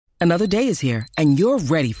Another day is here, and you're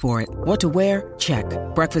ready for it. What to wear? Check.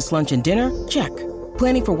 Breakfast, lunch, and dinner? Check.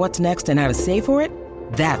 Planning for what's next and how to save for it?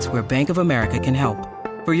 That's where Bank of America can help.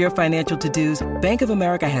 For your financial to-dos, Bank of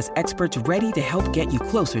America has experts ready to help get you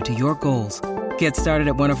closer to your goals. Get started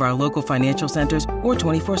at one of our local financial centers or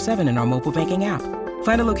 24/7 in our mobile banking app.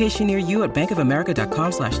 Find a location near you at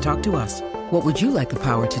bankofamerica.com/talktous. What would you like the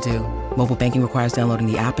power to do? Mobile banking requires downloading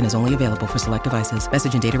the app and is only available for select devices.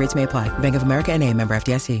 Message and data rates may apply. Bank of America N.A., member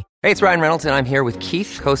FDIC. Hey, it's Ryan Reynolds, and I'm here with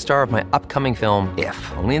Keith, co-star of my upcoming film,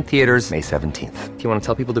 If, only in theaters May 17th. Do you want to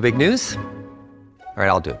tell people the big news? All right,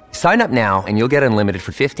 I'll do it. Sign up now and you'll get unlimited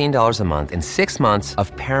for $15 a month and 6 months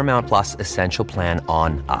of Paramount Plus Essential Plan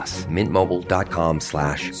on us.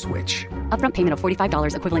 MintMobile.com/switch. Upfront payment of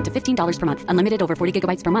 $45 equivalent to $15 per month. Unlimited over 40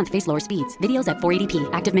 gigabytes per month. Face lower speeds. Videos at 480p.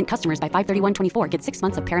 Active Mint customers by 531.24 get 6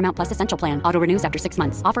 months of Paramount Plus Essential Plan. Auto renews after 6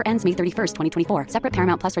 months. Offer ends May 31st, 2024. Separate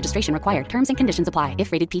Paramount Plus registration required. Terms and conditions apply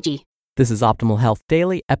if rated PG. This is Optimal Health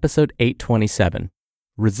Daily, episode 827.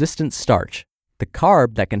 Resistant Starch, the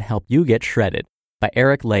carb that can help you get shredded, by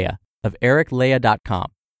Leija of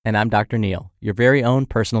ericleija.com. And I'm Dr. Neil, your very own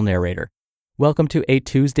personal narrator. Welcome to a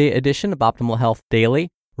Tuesday edition of Optimal Health Daily.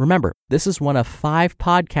 Remember, this is one of 5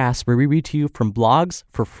 podcasts where we read to you from blogs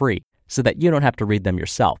for free so that you don't have to read them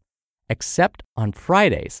yourself. Except on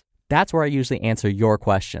Fridays. That's where I usually answer your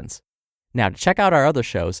questions. Now, to check out our other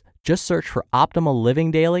shows, just search for Optimal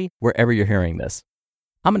Living Daily wherever you're hearing this.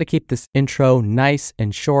 I'm going to keep this intro nice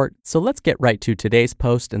and short, so let's get right to today's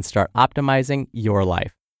post and start optimizing your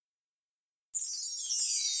life.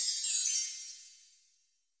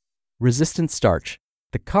 Resistant Starch,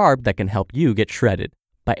 the carb that can help you get shredded,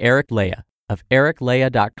 by Leija of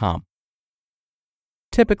ericleija.com.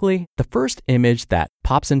 Typically, the first image that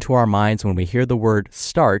pops into our minds when we hear the word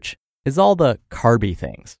starch is all the carby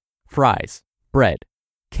things: fries, bread,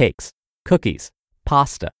 cakes, cookies,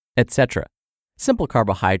 pasta, etc. Simple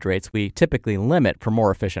carbohydrates we typically limit for more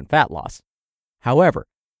efficient fat loss. However,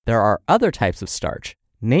 there are other types of starch,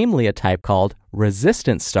 namely a type called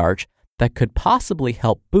resistant starch, that could possibly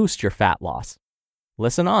help boost your fat loss.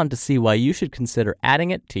 Listen on to see why you should consider adding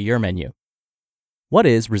it to your menu. What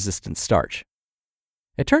is resistant starch?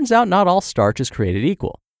 It turns out not all starch is created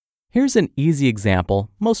equal. Here's an easy example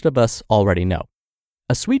most of us already know.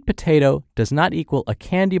 A sweet potato does not equal a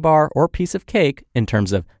candy bar or piece of cake in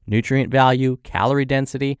terms of nutrient value, calorie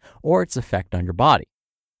density, or its effect on your body.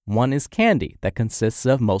 One is candy that consists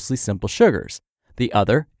of mostly simple sugars. The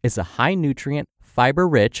other is a high-nutrient,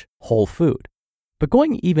 fiber-rich whole food. But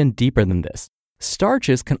going even deeper than this,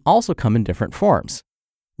 starches can also come in different forms.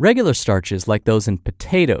 Regular starches like those in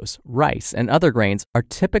potatoes, rice, and other grains are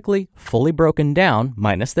typically fully broken down,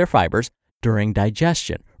 minus their fibers, during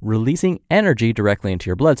digestion, releasing energy directly into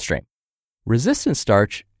your bloodstream. Resistant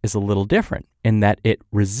starch is a little different in that it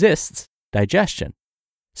resists digestion.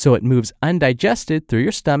 So it moves undigested through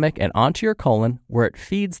your stomach and onto your colon, where it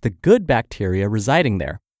feeds the good bacteria residing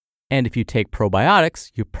there. And if you take probiotics,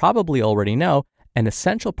 you probably already know an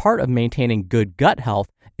essential part of maintaining good gut health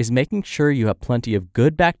is making sure you have plenty of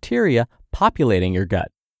good bacteria populating your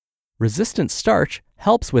gut. Resistant starch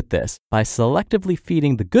helps with this by selectively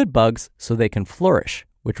feeding the good bugs so they can flourish,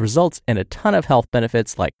 which results in a ton of health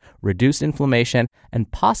benefits like reduced inflammation and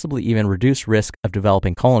possibly even reduced risk of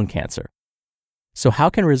developing colon cancer. So how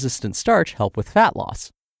can resistant starch help with fat loss?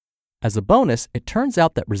 As a bonus, it turns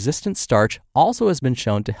out that resistant starch also has been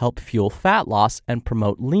shown to help fuel fat loss and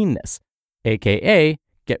promote leanness, aka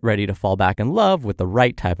get ready to fall back in love with the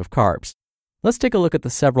right type of carbs. Let's take a look at the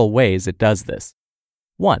several ways it does this.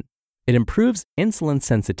 1. It improves insulin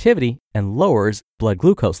sensitivity and lowers blood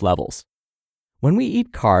glucose levels. When we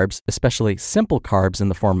eat carbs, especially simple carbs in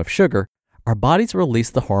the form of sugar, our bodies release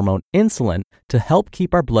the hormone insulin to help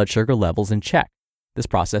keep our blood sugar levels in check. This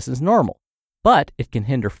process is normal, but it can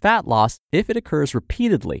hinder fat loss if it occurs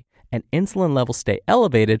repeatedly and insulin levels stay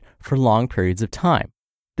elevated for long periods of time.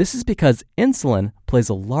 This is because insulin plays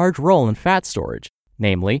a large role in fat storage.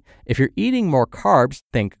 Namely, if you're eating more carbs,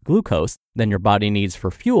 think glucose, than your body needs for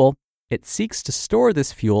fuel, it seeks to store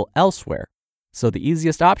this fuel elsewhere. So the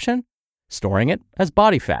easiest option? Storing it as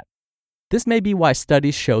body fat. This may be why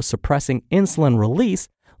studies show suppressing insulin release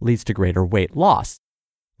leads to greater weight loss.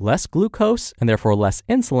 Less glucose, and therefore less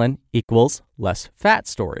insulin, equals less fat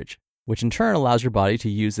storage, which in turn allows your body to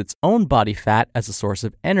use its own body fat as a source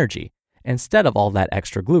of energy, instead of all that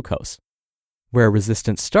extra glucose. Where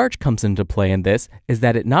resistant starch comes into play in this is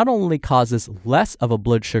that it not only causes less of a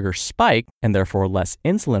blood sugar spike, and therefore less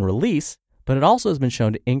insulin release, but it also has been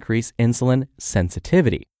shown to increase insulin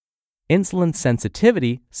sensitivity. Insulin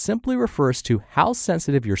sensitivity simply refers to how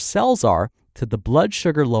sensitive your cells are to the blood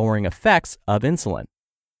sugar lowering effects of insulin.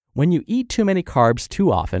 When you eat too many carbs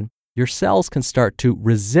too often, your cells can start to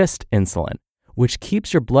resist insulin, which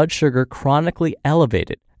keeps your blood sugar chronically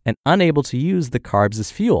elevated and unable to use the carbs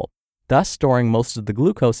as fuel, thus storing most of the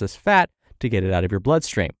glucose as fat to get it out of your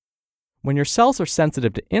bloodstream. When your cells are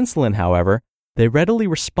sensitive to insulin, however, they readily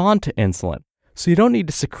respond to insulin, so you don't need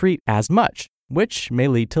to secrete as much, which may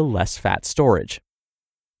lead to less fat storage.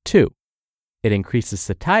 2. It increases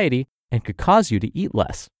satiety and could cause you to eat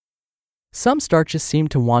less. Some starches seem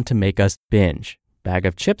to want to make us binge. Bag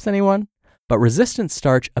of chips, anyone? But resistant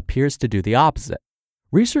starch appears to do the opposite.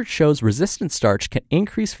 Research shows resistant starch can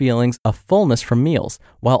increase feelings of fullness from meals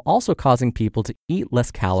while also causing people to eat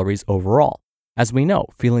less calories overall. As we know,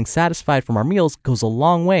 feeling satisfied from our meals goes a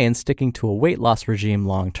long way in sticking to a weight loss regime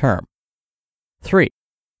long term. 3.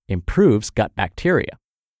 Improves gut bacteria.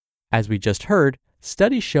 As we just heard,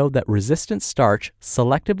 studies show that resistant starch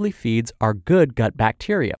selectively feeds our good gut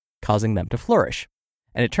bacteria, causing them to flourish.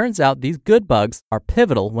 And it turns out these good bugs are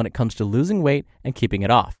pivotal when it comes to losing weight and keeping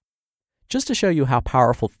it off. Just to show you how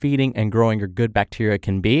powerful feeding and growing your good bacteria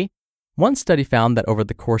can be, one study found that over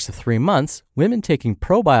the course of 3 months, women taking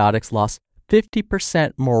probiotics lost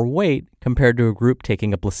 50% more weight compared to a group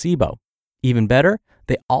taking a placebo. Even better,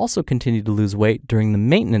 they also continued to lose weight during the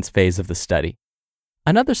maintenance phase of the study.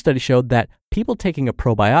 Another study showed that people taking a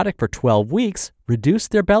probiotic for 12 weeks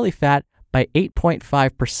reduced their belly fat by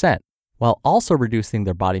 8.5%, while also reducing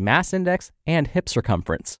their body mass index and hip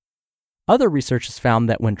circumference. Other researchers found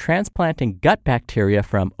that when transplanting gut bacteria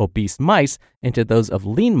from obese mice into those of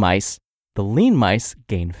lean mice, the lean mice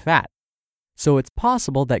gained fat. So it's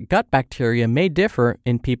possible that gut bacteria may differ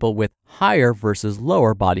in people with higher versus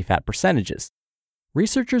lower body fat percentages.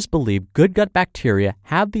 Researchers believe good gut bacteria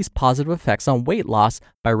have these positive effects on weight loss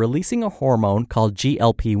by releasing a hormone called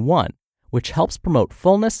GLP-1, which helps promote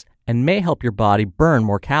fullness and may help your body burn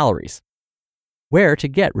more calories. Where to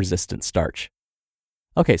get resistant starch?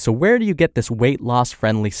 Okay, so where do you get this weight loss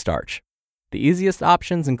friendly starch? The easiest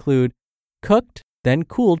options include cooked, then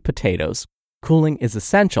cooled potatoes. Cooling is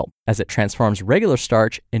essential as it transforms regular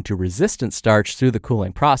starch into resistant starch through the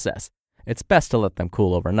cooling process. It's best to let them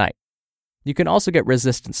cool overnight. You can also get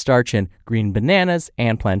resistant starch in green bananas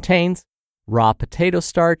and plantains, raw potato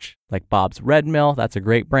starch like Bob's Red Mill, that's a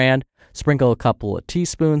great brand. Sprinkle a couple of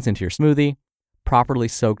teaspoons into your smoothie. Properly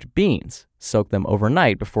soaked beans, soak them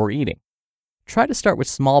overnight before eating. Try to start with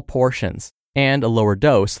small portions and a lower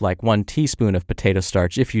dose like 1 teaspoon of potato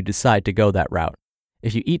starch if you decide to go that route.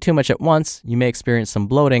 If you eat too much at once, you may experience some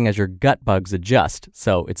bloating as your gut bugs adjust,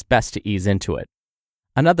 so it's best to ease into it.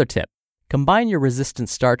 Another tip, combine your resistant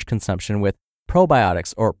starch consumption with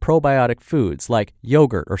probiotics or probiotic foods like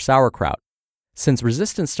yogurt or sauerkraut. Since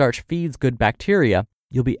resistant starch feeds good bacteria,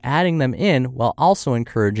 you'll be adding them in while also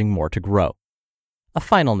encouraging more to grow. A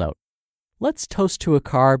final note, let's toast to a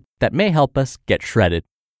carb that may help us get shredded.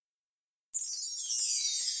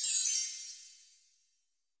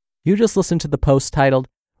 You just listened to the post titled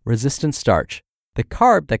Resistant Starch, the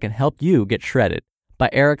carb that can help you get shredded by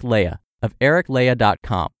Leija of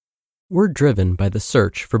ericleija.com. We're driven by the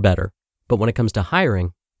search for better, but when it comes to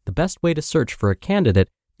hiring, the best way to search for a candidate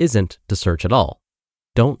isn't to search at all.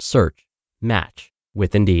 Don't search, match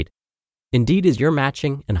with Indeed. Indeed is your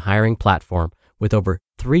matching and hiring platform with over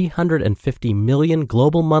 350 million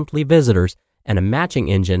global monthly visitors and a matching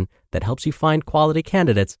engine that helps you find quality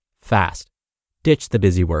candidates fast. Ditch the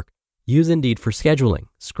busy work. Use Indeed for scheduling,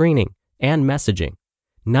 screening, and messaging.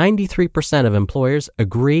 93% of employers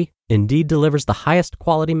agree Indeed delivers the highest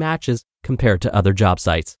quality matches compared to other job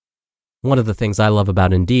sites. One of the things I love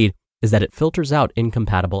about Indeed is that it filters out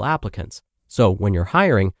incompatible applicants. So when you're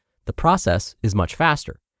hiring, the process is much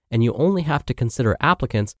faster, and you only have to consider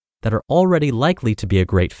applicants that are already likely to be a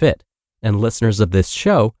great fit. And listeners of this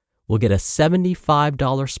show will get a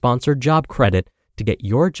 $75 sponsored job credit to get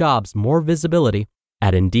your jobs more visibility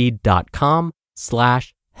at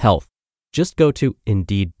Indeed.com/health. Just go to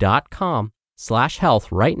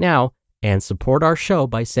Indeed.com/health right now and support our show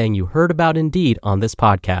by saying you heard about Indeed on this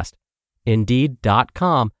podcast.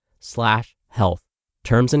 Indeed.com/health.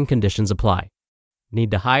 Terms and conditions apply.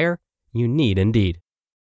 Need to hire? You need Indeed.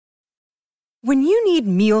 When you need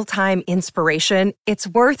mealtime inspiration, it's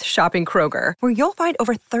worth shopping Kroger, where you'll find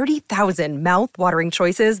over 30,000 mouth-watering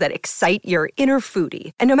choices that excite your inner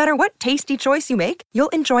foodie. And no matter what tasty choice you make, you'll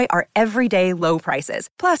enjoy our everyday low prices,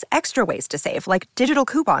 plus extra ways to save, like digital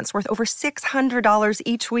coupons worth over $600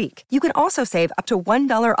 each week. You can also save up to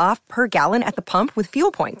 $1 off per gallon at the pump with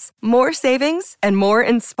fuel points. More savings and more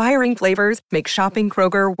inspiring flavors make shopping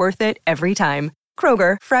Kroger worth it every time.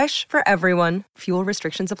 Kroger, fresh for everyone. Fuel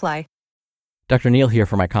restrictions apply. Dr. Neal here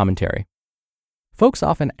for my commentary. Folks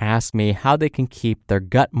often ask me how they can keep their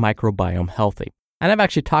gut microbiome healthy. And I've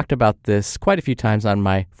actually talked about this quite a few times on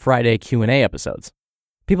my Friday Q&A episodes.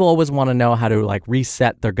 People always want to know how to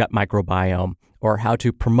reset their gut microbiome or how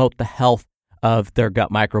to promote the health of their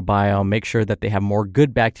gut microbiome, make sure that they have more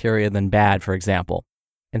good bacteria than bad, for example.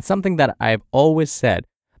 And something that I've always said,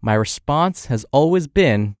 my response has always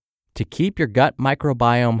been to keep your gut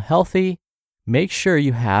microbiome healthy, make sure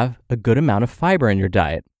you have a good amount of fiber in your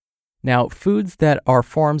diet. Now, foods that are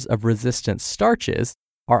forms of resistant starches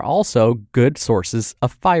are also good sources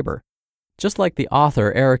of fiber. Just like the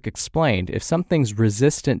author Eric explained, if something's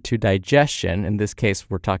resistant to digestion, in this case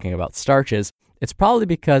we're talking about starches, it's probably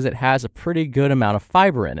because it has a pretty good amount of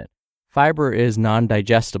fiber in it. Fiber is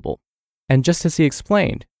non-digestible. And just as he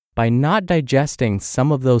explained, by not digesting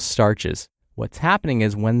some of those starches, what's happening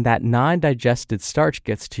is when that non-digested starch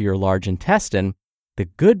gets to your large intestine, the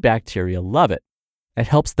good bacteria love it. It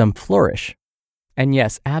helps them flourish. And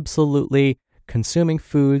yes, absolutely, consuming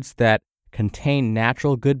foods that contain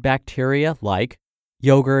natural good bacteria like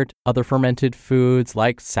yogurt, other fermented foods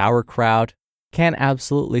like sauerkraut, can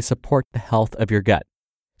absolutely support the health of your gut.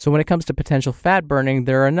 So when it comes to potential fat burning,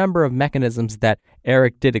 there are a number of mechanisms that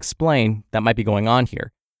Eric did explain that might be going on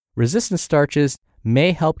here. Resistant starches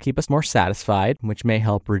may help keep us more satisfied, which may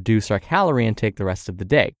help reduce our calorie intake the rest of the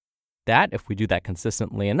day. That, if we do that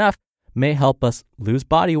consistently enough, may help us lose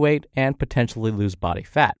body weight and potentially lose body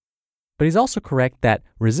fat. But he's also correct that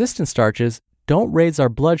resistant starches don't raise our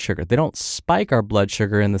blood sugar. They don't spike our blood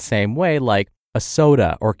sugar in the same way like a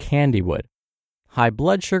soda or candy would. High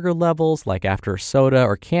blood sugar levels, like after a soda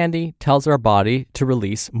or candy, tells our body to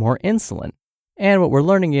release more insulin. And what we're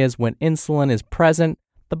learning is when insulin is present,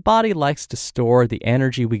 the body likes to store the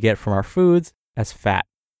energy we get from our foods as fat.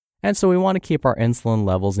 And so we want to keep our insulin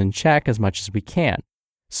levels in check as much as we can.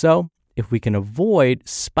 So if we can avoid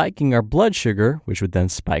spiking our blood sugar, which would then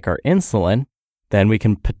spike our insulin, then we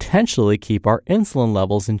can potentially keep our insulin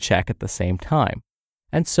levels in check at the same time.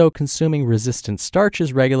 And so consuming resistant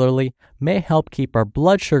starches regularly may help keep our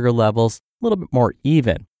blood sugar levels a little bit more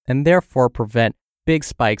even and therefore prevent big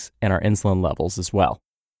spikes in our insulin levels as well.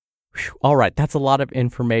 Whew. All right, that's a lot of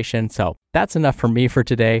information. So that's enough for me for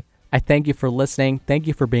today. I thank you for listening. Thank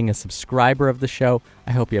you for being a subscriber of the show.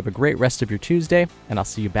 I hope you have a great rest of your Tuesday, and I'll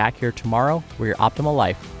see you back here tomorrow where your optimal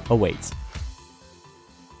life awaits.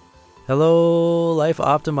 Hello, Life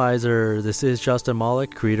Optimizer. This is Justin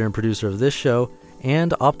Malik, creator and producer of this show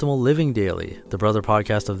and Optimal Living Daily, the brother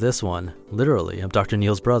podcast of this one. Literally, I'm Dr.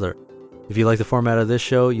 Neil's brother. If you like the format of this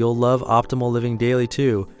show, you'll love Optimal Living Daily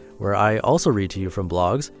too, where I also read to you from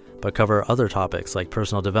blogs, but cover other topics like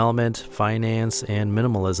personal development, finance, and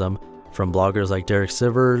minimalism from bloggers like Derek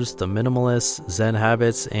Sivers, The Minimalists, Zen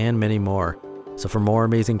Habits, and many more. So for more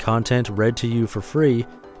amazing content read to you for free,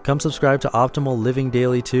 come subscribe to Optimal Living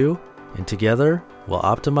Daily too, and together we'll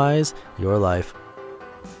optimize your life.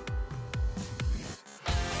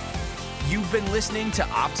 You've been listening to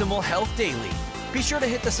Optimal Health Daily. Be sure to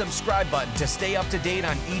hit the subscribe button to stay up to date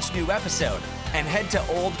on each new episode, and head to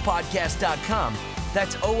oldpodcast.com.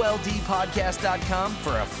 That's oldpodcast.com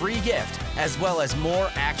for a free gift, as well as more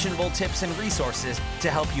actionable tips and resources to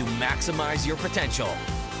help you maximize your potential.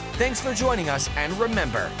 Thanks for joining us, and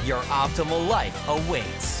remember, your optimal life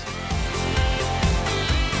awaits.